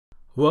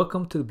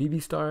Welcome to the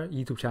BB Star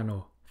YouTube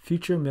channel,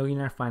 Future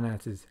Millionaire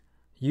Finances,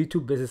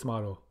 YouTube business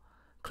model.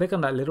 Click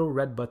on that little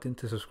red button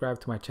to subscribe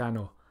to my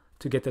channel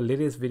to get the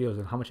latest videos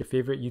on how much your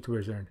favorite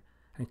YouTubers earn.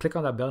 And click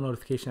on that bell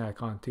notification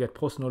icon to get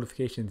post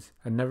notifications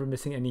and never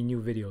missing any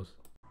new videos.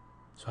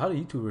 So how do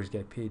YouTubers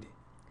get paid?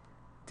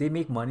 They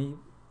make money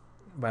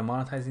by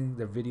monetizing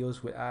their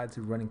videos with ads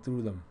running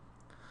through them.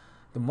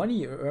 The money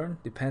you earn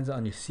depends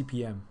on your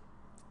CPM,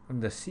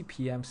 and the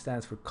CPM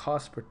stands for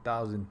cost per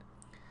thousand.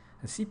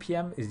 And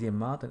CPM is the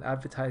amount an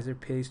advertiser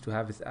pays to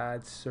have his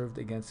ads served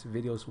against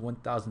videos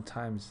 1,000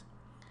 times.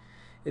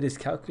 It is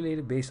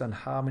calculated based on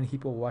how many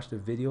people watch the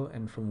video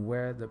and from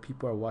where the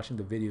people are watching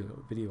the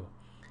video.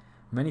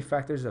 Many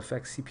factors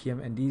affect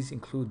CPM, and these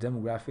include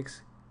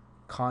demographics,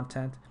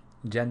 content,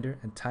 gender,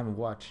 and time of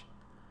watch.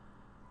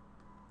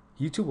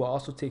 YouTube will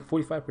also take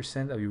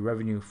 45% of your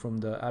revenue from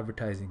the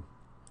advertising.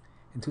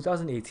 In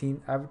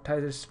 2018,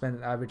 advertisers spent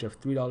an average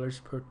of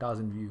 $3 per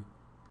thousand views.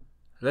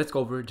 Let's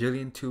go over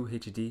Jillian 2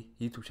 HD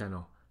YouTube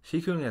channel.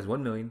 She currently has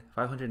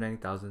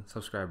 1,590,000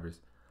 subscribers.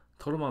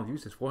 Total amount of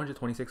views is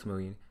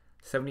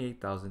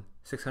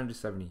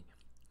 426,078,670.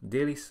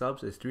 Daily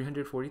subs is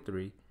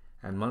 343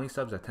 and monthly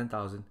subs at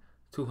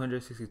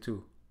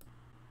 10,262.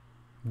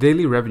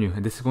 Daily revenue,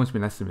 and this is going to be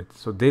an estimate.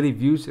 So daily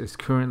views is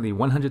currently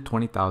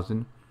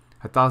 120,000.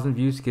 1,000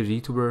 views gives a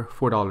YouTuber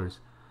 $4.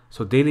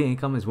 So daily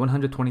income is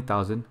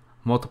 120,000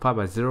 multiplied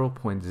by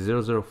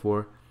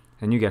 0.004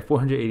 and you get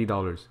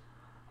 $480.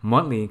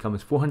 Monthly income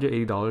is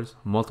 $480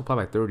 multiplied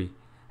by 30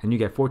 and you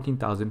get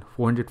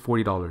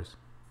 $14,440.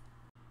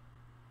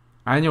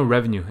 Annual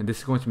revenue, and this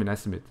is going to be an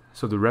estimate.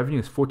 So the revenue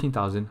is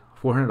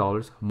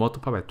 $14,400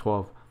 multiplied by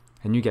 12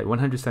 and you get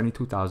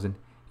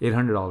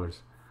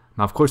 $172,800.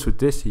 Now of course with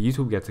this,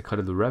 YouTube gets a cut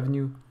of the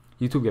revenue.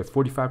 YouTube gets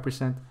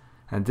 45%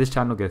 and this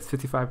channel gets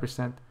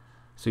 55%.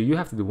 So you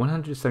have to do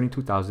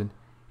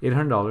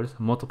 $172,800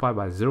 multiplied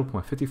by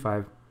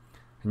 0.55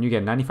 and you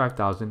get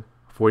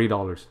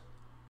 $95,040.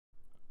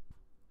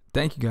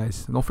 Thank you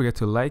guys. Don't forget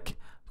to like,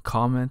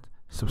 comment,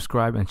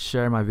 subscribe, and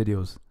share my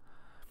videos.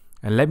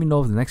 And let me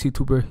know if the next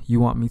YouTuber you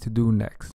want me to do next.